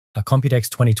Our Computex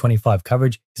 2025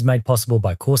 coverage is made possible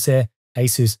by Corsair,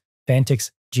 Asus, Phanteks,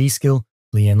 G-Skill,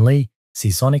 Lian Li,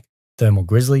 Seasonic, Thermal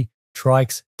Grizzly,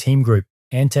 Trix, Team Group,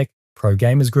 Antec, Pro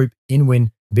Gamers Group, InWin,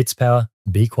 BitsPower,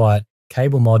 Be Quiet,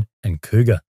 Cable Mod, and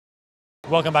Cougar.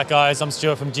 Welcome back, guys. I'm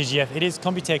Stuart from GGF. It is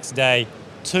Computex Day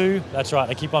 2. That's right,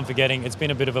 I keep on forgetting. It's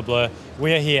been a bit of a blur.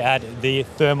 We are here at the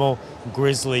Thermal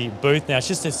Grizzly booth. Now, it's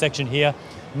just this section here.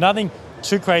 Nothing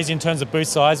too crazy in terms of booth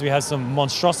size. We have some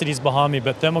monstrosities behind me,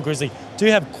 but Thermal Grizzly do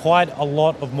have quite a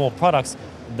lot of more products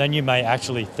than you may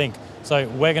actually think. So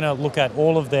we're going to look at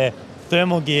all of their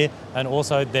thermal gear and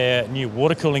also their new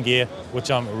water cooling gear,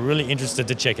 which I'm really interested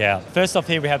to check out. First off,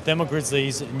 here we have Thermal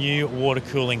Grizzly's new water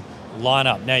cooling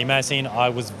lineup. Now, you may have seen I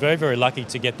was very, very lucky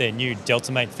to get their new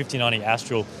Deltamate 5090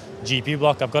 Astral GPU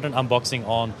block. I've got an unboxing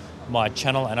on my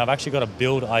channel, and I've actually got a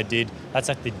build I did. That's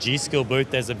at the G-Skill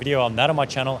booth. There's a video on that on my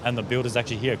channel, and the build is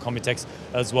actually here at Computex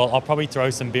as well. I'll probably throw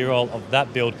some B-roll of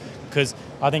that build because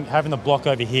I think having the block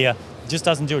over here just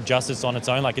doesn't do it justice on its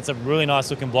own. Like, it's a really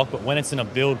nice looking block, but when it's in a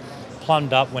build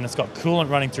plumbed up, when it's got coolant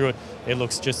running through it, it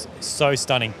looks just so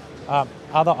stunning.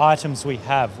 Other items we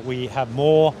have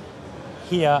more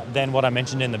here than what I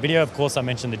mentioned in the video. Of course, I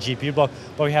mentioned the GPU block,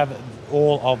 but we have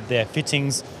all of their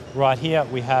fittings right here.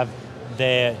 We have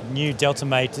their new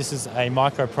Deltamate. This is a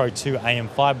Micro Pro 2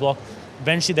 AM5 block.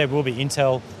 Eventually there will be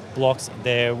Intel blocks.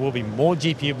 There will be more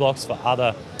GPU blocks for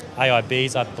other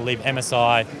AIBs, I believe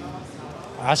MSI,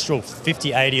 Astral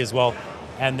 5080 as well.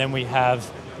 And then we have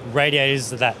radiators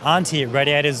that aren't here.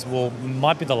 Radiators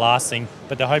might be the last thing,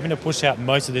 but they're hoping to push out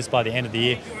most of this by the end of the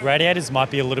year. Radiators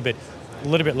might be a little bit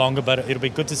longer, but it'll be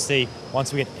good to see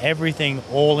once we get everything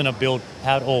all in a build,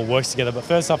 how it all works together. But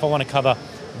first off, I want to cover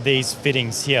these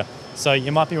fittings here. So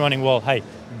you might be wondering, well, hey,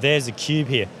 there's a cube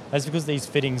here. That's because these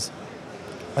fittings,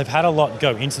 they've had a lot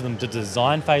go into them, the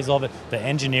design phase of it, the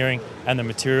engineering and the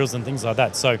materials and things like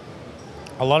that. So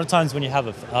a lot of times when you have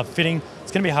a fitting,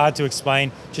 it's going to be hard to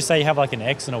explain. Just say you have like an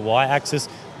X and a Y axis.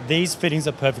 These fittings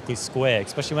are perfectly square,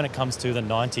 especially when it comes to the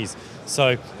 90s.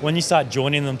 So when you start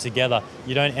joining them together,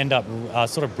 you don't end up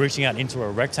sort of breaching out into a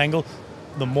rectangle.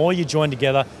 The more you join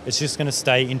together, it's just going to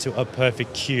stay into a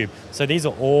perfect cube. So these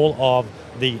are all of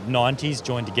the 90s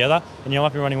joined together. And you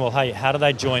might be wondering, well, hey, how do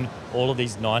they join all of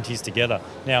these 90s together?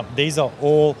 Now, these are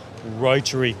all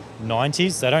rotary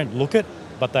 90s. They don't look it,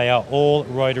 but they are all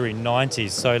rotary 90s.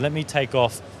 So let me take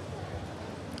off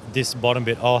this bottom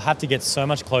bit. I'll have to get so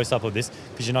much close up of this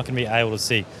because you're not going to be able to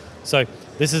see. So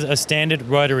this is a standard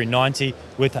rotary 90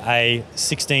 with a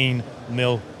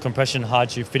 16mm compression hard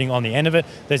tube fitting on the end of it.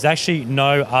 There's actually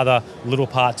no other little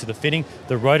part to the fitting.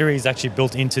 The rotary is actually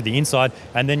built into the inside,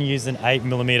 and then you use an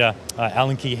 8mm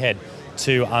Allen key head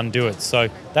to undo it. So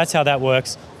that's how that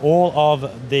works. All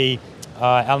of the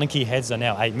Allen key heads are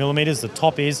now 8mm. The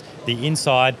top is the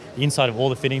inside of all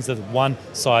the fittings are one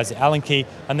size Allen key,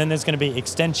 and then there's going to be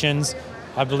extensions.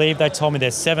 I believe they told me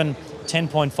there's 7,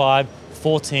 10.5,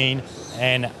 14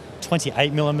 and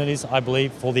 28mm, I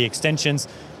believe, for the extensions.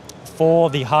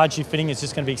 For the hard tube fitting, it's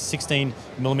just going to be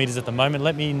 16mm at the moment.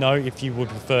 Let me know if you would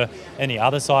prefer any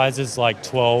other sizes like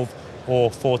 12 or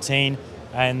 14.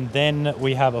 And then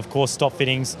we have, of course, stop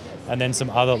fittings and then some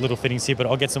other little fittings here, but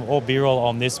I'll get some all B-roll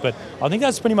on this. But I think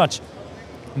that's pretty much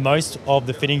most of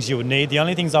the fittings you would need. The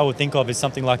only things I would think of is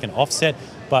something like an offset,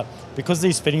 but because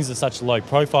these fittings are such low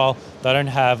profile, they don't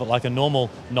have like a normal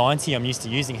 90 I'm used to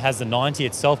using. It has the 90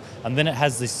 itself, and then it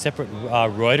has this separate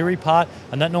rotary part,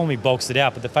 and that normally bulks it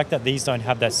out. But the fact that these don't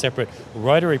have that separate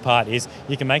rotary part is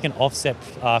you can make an offset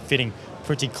fitting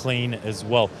pretty clean as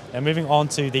well. Now, moving on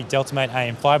to the Deltamate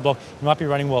AM5 block, you might be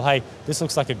running, well, hey, this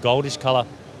looks like a goldish color.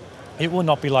 It will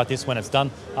not be like this when it's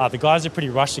done. The guys are pretty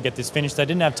rushed to get this finished. They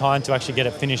didn't have time to actually get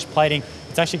it finished plating.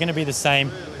 It's actually going to be the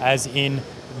same as in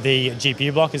the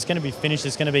GPU block. It's going to be finished.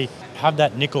 It's going to have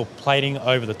that nickel plating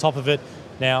over the top of it.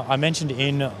 Now, I mentioned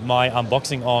in my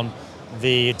unboxing on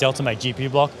the Deltamate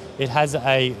GPU block, it has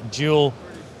a dual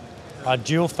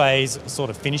phase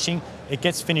sort of finishing. It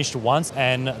gets finished once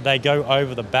and they go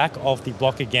over the back of the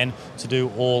block again to do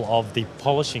all of the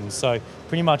polishing. So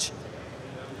pretty much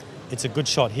it's a good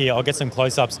shot here. I'll get some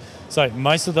close-ups. So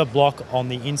most of the block on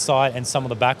the inside and some of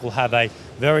the back will have a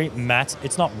very matte,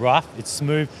 it's not rough, it's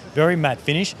smooth, very matte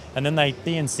finish, and then they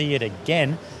CNC it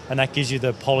again, and that gives you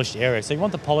the polished area. So you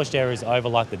want the polished areas over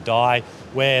like the die,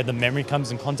 where the memory comes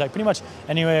in contact, pretty much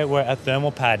anywhere where a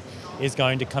thermal pad is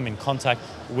going to come in contact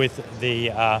with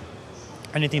the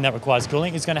anything that requires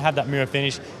cooling is going to have that mirror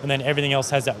finish, and then everything else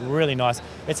has that really nice.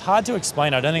 It's hard to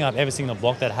explain. I don't think I've ever seen a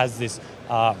block that has this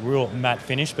real matte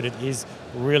finish, but it is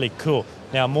really cool.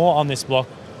 Now, more on this block.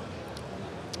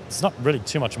 It's not really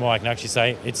too much more I can actually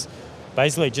say. It's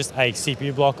basically just a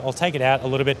CPU block. I'll take it out a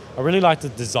little bit. I really like the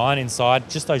design inside,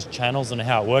 just those channels and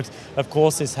how it works. Of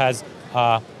course, this has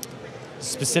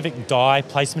specific die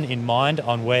placement in mind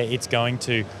on where it's going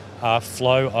to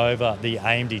flow over the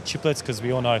AMD chiplets, because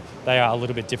we all know they are a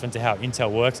little bit different to how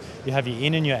Intel works. You have your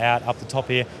in and your out up the top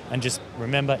here, and just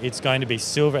remember it's going to be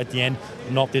silver at the end,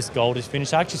 not this goldish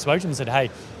finish. I actually spoke to them and said,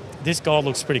 hey, this gold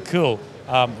looks pretty cool.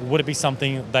 Would it be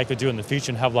something they could do in the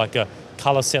future and have like a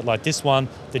color set like this one?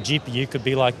 The GPU could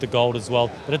be like the gold as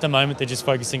well, but at the moment they're just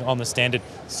focusing on the standard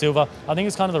silver. I think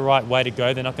it's kind of the right way to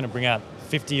go. They're not going to bring out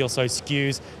 50 or so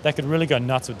SKUs. They could really go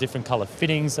nuts with different color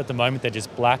fittings. At the moment they're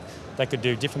just black. They could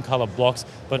do different color blocks,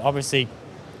 but obviously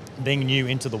being new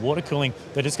into the water cooling,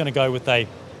 they're just going to go with a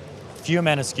few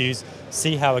amount of SKUs,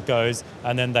 see how it goes,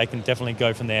 and then they can definitely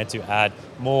go from there to add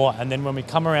more. And then when we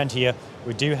come around here,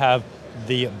 we do have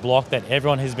the block that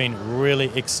everyone has been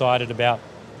really excited about.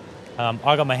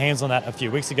 I got my hands on that a few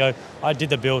weeks ago. I did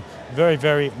the build. Very,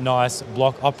 very nice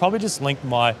block. I'll probably just link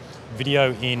my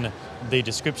video in the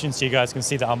description so you guys can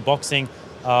see the unboxing.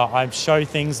 I show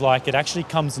things like it actually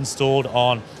comes installed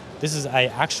on, this is a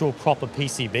actual proper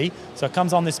PCB. So it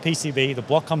comes on this PCB, the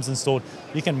block comes installed.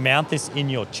 You can mount this in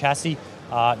your chassis.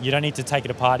 You don't need to take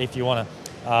it apart if you want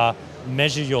to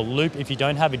measure your loop. If you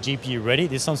don't have a GPU ready,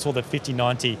 this one's called the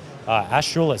 5090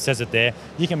 Astral, it says it there.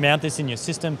 You can mount this in your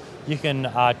system. You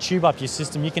can tube up your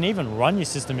system. You can even run your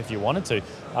system if you wanted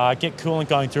to. Get coolant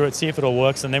going through it, see if it all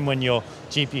works, and then when your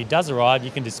GPU does arrive,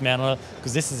 you can dismantle it,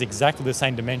 because this is exactly the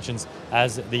same dimensions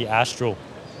as the Astral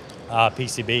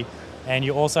PCB. And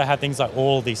you also have things like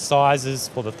all the sizes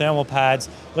for the thermal pads,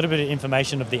 a little bit of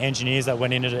information of the engineers that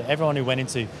went into it, everyone who went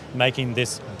into making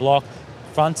this block.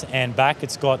 Front and back,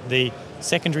 it's got the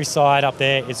secondary side up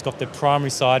there, it's got the primary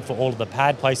side for all of the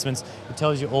pad placements. It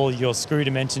tells you all your screw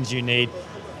dimensions you need,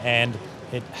 and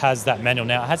it has that manual.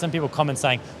 Now, I had some people comment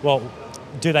saying, well,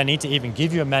 do they need to even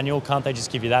give you a manual? Can't they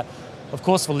just give you that? Of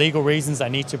course, for legal reasons, they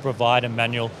need to provide a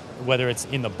manual, whether it's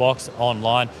in the box,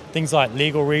 online. Things like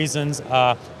legal reasons,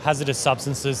 hazardous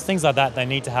substances, things like that, they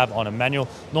need to have on a manual.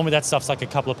 Normally that stuff's like a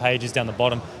couple of pages down the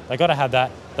bottom. They got to have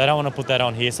that. They don't want to put that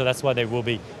on here, so that's why there will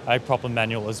be a proper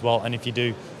manual as well. And if you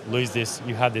do lose this,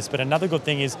 you have this. But another good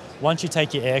thing is, once you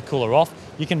take your air cooler off,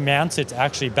 you can mount it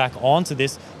actually back onto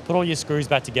this, put all your screws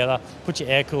back together, put your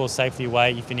air cooler safely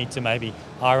away if you need to maybe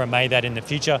RMA that in the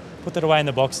future, put that away in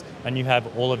the box, and you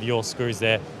have all of your screws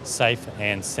there safe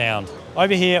and sound.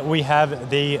 Over here we have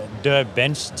the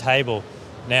bench table.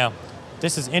 Now,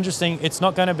 this is interesting. It's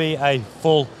not going to be a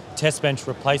full test bench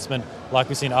replacement like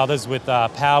we've seen others with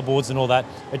power boards and all that.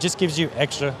 It just gives you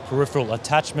extra peripheral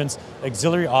attachments,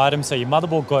 auxiliary items, so your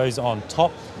motherboard goes on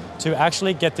top. To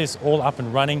actually get this all up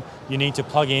and running, you need to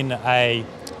plug in a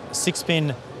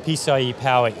 6-pin PCIe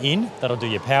power in, that'll do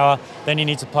your power. Then you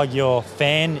need to plug your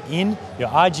fan in, your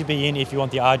RGB in if you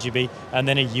want the RGB, and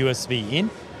then a USB in.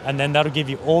 And then that'll give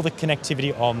you all the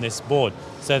connectivity on this board.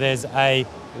 So there's a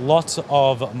lot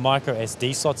of micro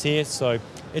SD slots here. So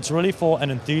it's really for an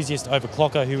enthusiast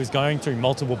overclocker who is going through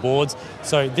multiple boards.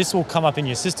 So this will come up in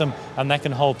your system, and that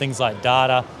can hold things like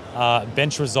data,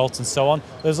 bench results, and so on.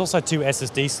 There's also 2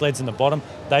 SSD sleds in the bottom.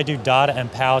 They do data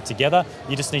and power together.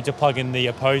 You just need to plug in the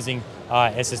opposing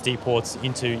SSD ports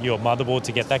into your motherboard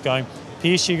to get that going.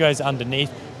 PSU goes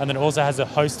underneath, and then it also has a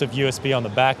host of USB on the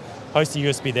back, host of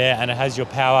USB there, and it has your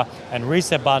power and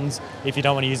reset buttons if you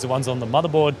don't want to use the ones on the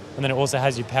motherboard, and then it also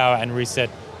has your power and reset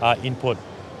input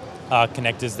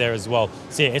connectors there as well.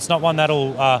 So yeah, it's not one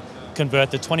that'll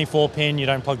convert the 24 pin, you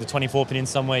don't plug the 24 pin in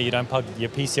somewhere, you don't plug your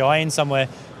PCI in somewhere,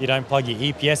 you don't plug your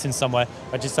EPS in somewhere.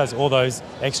 It just does all those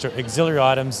extra auxiliary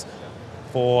items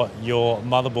for your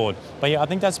motherboard. But yeah, I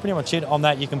think that's pretty much it on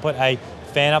that. You can put a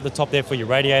fan up the top there for your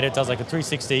radiator. It does like a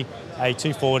 360, a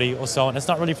 240 or so on. It's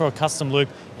not really for a custom loop,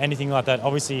 anything like that.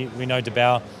 Obviously, we know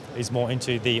DeBauer is more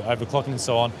into the overclocking and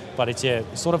so on, but it's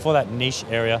sort of for that niche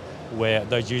area where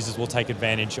those users will take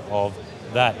advantage of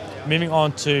that. Moving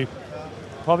on to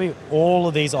probably all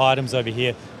of these items over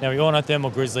here. Now, we all know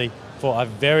Thermal Grizzly for a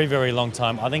very, very long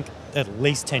time. I think at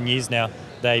least 10 years now,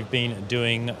 they've been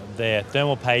doing their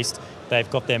thermal paste. They've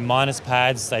got their minus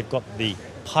pads, they've got the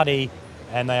putty,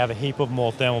 and they have a heap of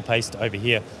more thermal paste over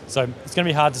here. So it's going to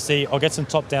be hard to see. I'll get some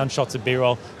top-down shots of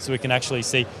B-roll so we can actually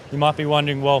see. You might be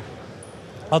wondering, well,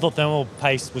 I thought thermal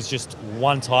paste was just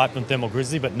one type from Thermal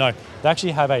Grizzly, but no, they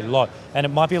actually have a lot. And it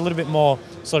might be a little bit more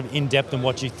sort of in-depth than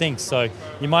what you think. So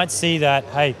you might see that,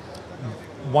 hey,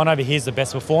 one over here is the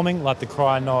best performing, like the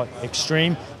Cryonaut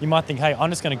Extreme. You might think, hey, I'm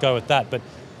just going to go with that. But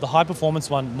The high performance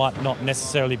one might not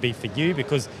necessarily be for you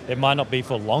because it might not be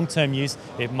for long-term use.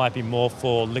 It might be more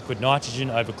for liquid nitrogen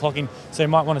overclocking. So you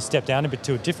might want to step down a bit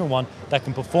to a different one that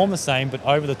can perform the same, but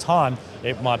over the time,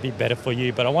 it might be better for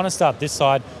you. But I want to start this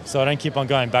side so I don't keep on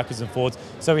going backwards and forwards.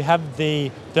 So we have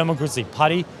the Thermal Grizzly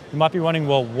Putty. You might be wondering,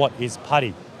 well, what is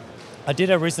putty? I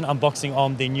did a recent unboxing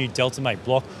on the new Deltamate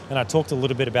block, and I talked a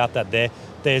little bit about that there.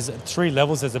 There's 3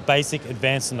 levels. There's a basic,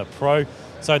 advanced, and a pro.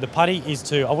 So the putty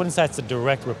is I wouldn't say it's a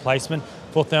direct replacement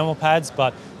for thermal pads,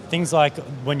 but things like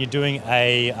when you're doing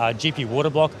a GP water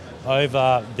block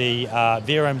over the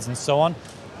VRMs and so on,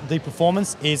 the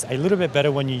performance is a little bit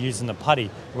better when you're using the putty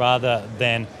rather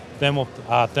than thermal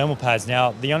pads.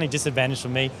 Now, the only disadvantage for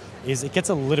me is it gets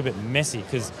a little bit messy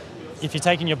because if you're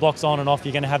taking your blocks on and off,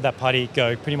 you're going to have that putty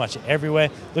go pretty much everywhere.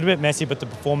 A little bit messy, but the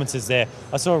performance is there.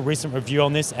 I saw a recent review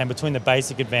on this, and between the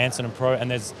basic, advanced, and a pro,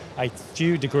 and there's a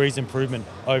few degrees improvement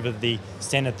over the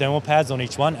standard thermal pads on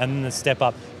each one, and then the step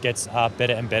up gets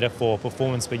better and better for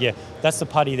performance. But yeah, that's the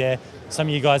putty there. Some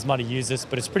of you guys might have used this,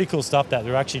 but it's pretty cool stuff that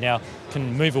they're actually now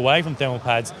can move away from thermal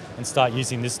pads and start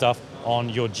using this stuff on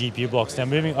your GPU blocks. Now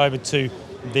moving over to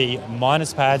the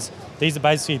minus pads, these are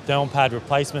basically thermal pad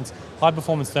replacements. High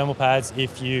performance thermal pads,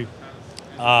 if you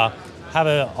have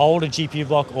an older GPU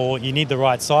block or you need the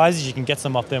right sizes, you can get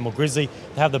some off Thermal Grizzly.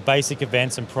 They have the basic,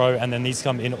 advanced, and pro, and then these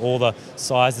come in all the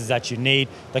sizes that you need.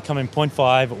 They come in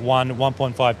 0.5, 1,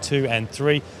 1.5, 2, and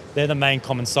 3. They're the main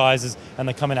common sizes, and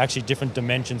they come in actually different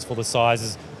dimensions for the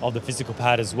sizes of the physical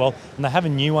pad as well. And they have a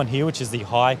new one here, which is the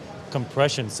high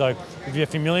compression. So if you're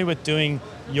familiar with doing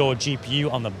your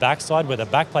GPU on the back side where the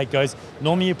back plate goes,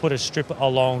 normally you put a strip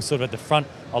along sort of at the front,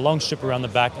 a long strip around the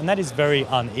back, and that is very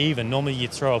uneven. Normally you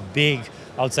throw a big,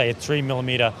 I would say a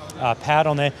 3mm pad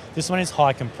on there. This one is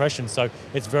high compression, so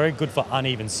it's very good for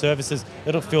uneven surfaces.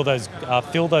 It'll fill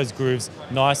those grooves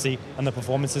nicely, and the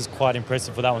performance is quite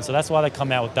impressive for that one. So that's why they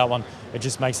come out with that one. It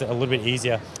just makes it a little bit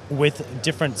easier. With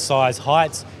different size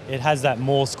heights, it has that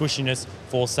more squishiness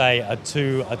for say a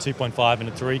 2, a 2.5, and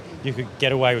a 3. You could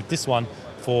get away with this one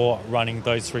for running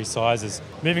those 3 sizes.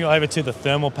 Moving over to the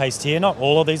thermal paste here, not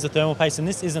all of these are thermal paste, and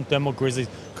this isn't Thermal Grizzly's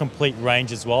complete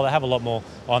range as well. They have a lot more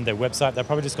on their website. They've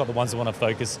probably just got the ones that want to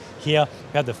focus here.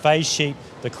 We have the phase sheet,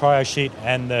 the cryo sheet,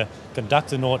 and the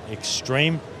Conductor Naut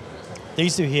Extreme.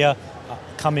 These two here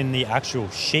come in the actual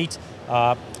sheet.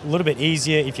 A little bit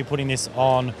easier if you're putting this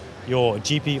on your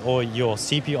GP or your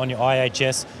CP on your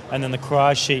IHS, and then the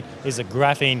cryo sheet is a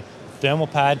graphene thermal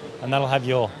pad, and that'll have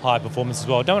your high performance as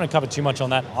well. Don't want to cover too much on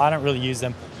that. I don't really use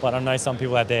them, but I know some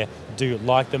people out there do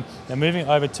like them. Now moving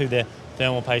over to the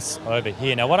thermal paste over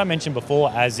here. Now what I mentioned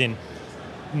before, as in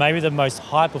maybe the most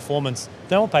high performance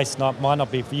thermal paste might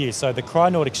not be for you. So the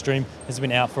Cryo Naut Extreme has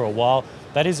been out for a while.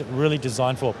 That is really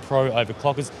designed for pro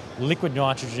overclockers, liquid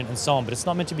nitrogen and so on, but it's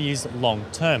not meant to be used long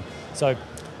term. So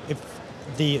if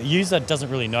the user doesn't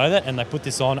really know that and they put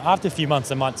this on, after a few months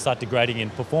they might start degrading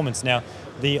in performance. Now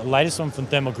the latest one from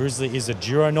Thermal Grizzly is a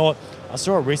DuroNaut. I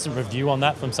saw a recent review on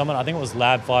that from someone, I think it was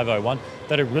Lab 501,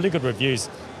 that had really good reviews.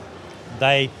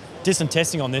 They did some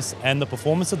testing on this, and the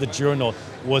performance of the DuroNaut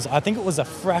was, I think it was a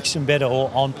fraction better or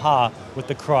on par with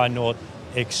the Cryo Naut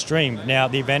Extreme. Now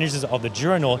the advantages of the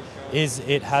DuroNaut is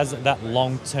it has that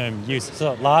long-term use,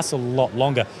 so it lasts a lot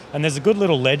longer. And there's a good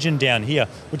little legend down here,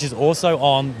 which is also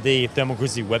on the Thermal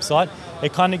Grizzly website.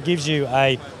 It kind of gives you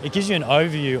an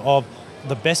overview of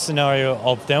the best scenario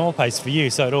of thermal paste for you.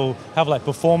 So it'll have like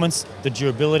performance, the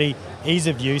durability, ease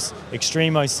of use,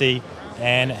 extreme OC,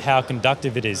 and how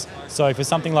conductive it is. So for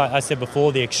something like I said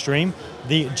before, the Extreme,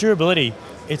 the durability,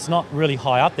 it's not really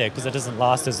high up there because it doesn't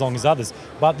last as long as others,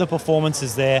 but the performance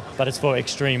is there, but it's for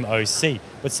extreme OC.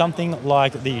 But something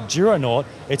like the DuroNaut,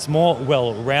 it's more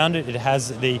well-rounded. It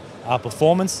has the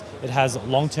performance, it has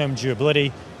long-term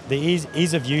durability. The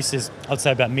ease of use is, I'd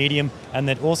say, about medium, and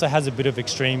it also has a bit of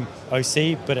extreme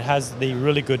OC, but it has the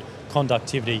really good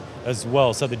conductivity as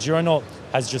well. So the DuroNaut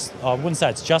has just, I wouldn't say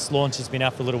it's just launched, it's been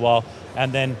out for a little while,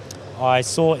 and then I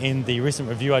saw in the recent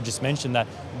review I just mentioned that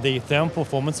the thermal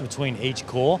performance between each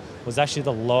core was actually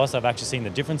the lowest I've actually seen the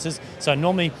differences. So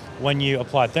normally when you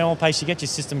apply thermal paste, you get your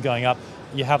system going up,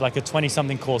 you have like a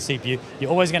 20-something core CPU,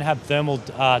 you're always going to have thermal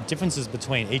differences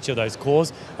between each of those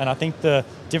cores. And I think the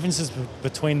differences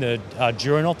between the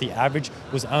DuroNaut, the average,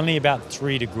 was only about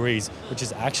 3 degrees, which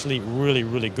is actually really,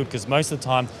 really good, because most of the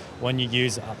time when you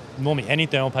use normally any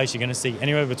thermal paste, you're going to see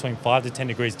anywhere between 5 to 10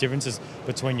 degrees differences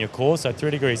between your cores. So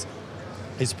 3 degrees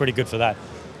is pretty good for that.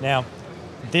 Now,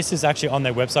 this is actually on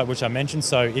their website, which I mentioned.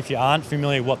 So if you aren't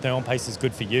familiar what thermal paste is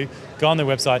good for you, go on their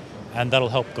website and that'll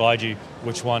help guide you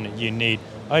which one you need.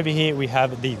 Over here we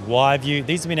have the WireView.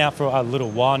 These have been out for a little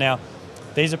while now.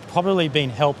 These have probably been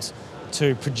helped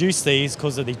to produce these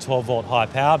because of the 12 volt high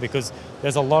power, because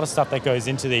there's a lot of stuff that goes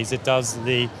into these. It does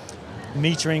the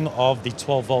metering of the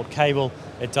 12 volt cable,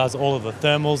 it does all of the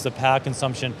thermals, the power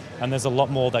consumption, and there's a lot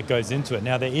more that goes into it.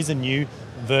 Now there is a new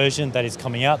version that is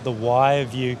coming out, the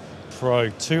WireView Pro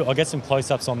 2. I'll get some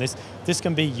close-ups on this. This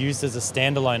can be used as a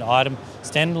standalone item.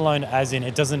 Standalone as in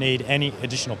it doesn't need any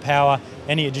additional power,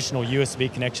 any additional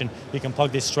USB connection. You can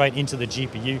plug this straight into the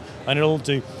GPU and it'll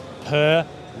do per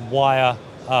wire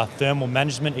thermal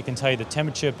management. It can tell you the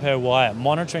temperature per wire,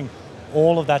 monitoring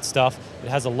all of that stuff. It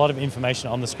has a lot of information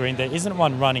on the screen. There isn't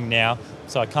one running now,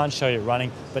 so I can't show you it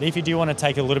running. But if you do want to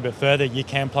take it a little bit further, you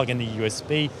can plug in the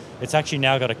USB. It's actually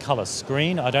now got a color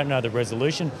screen. I don't know the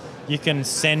resolution. You can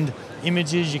send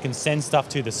images, you can send stuff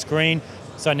to the screen.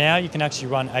 So now you can actually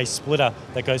run a splitter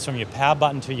that goes from your power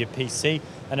button to your PC,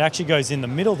 and it actually goes in the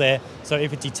middle there. So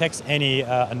if it detects any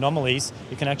anomalies,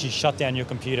 it can actually shut down your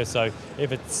computer. So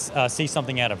if it sees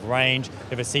something out of range,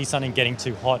 if it sees something getting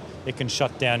too hot, it can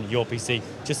shut down your PC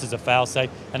just as a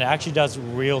fail-safe. And it actually does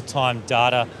real-time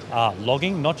data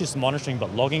logging, not just monitoring,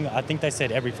 but logging. I think they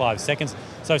said every 5 seconds.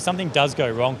 So if something does go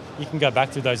wrong, you can go back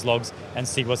through those logs and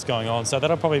see what's going on. So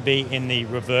that'll probably be in the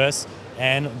reverse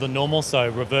and the normal. So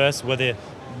reverse,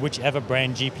 whichever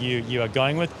brand GPU you are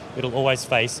going with, it'll always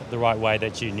face the right way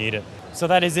that you need it. So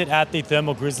that is it at the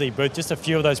Thermal Grizzly booth. Just a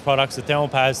few of those products, the thermal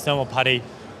pads, thermal putty,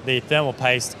 the thermal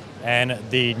paste, and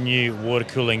the new water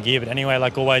cooling gear. But anyway,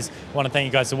 like always, I want to thank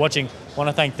you guys for watching. I want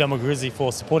to thank Thermal Grizzly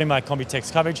for supporting my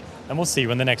Computex coverage, and we'll see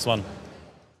you in the next one.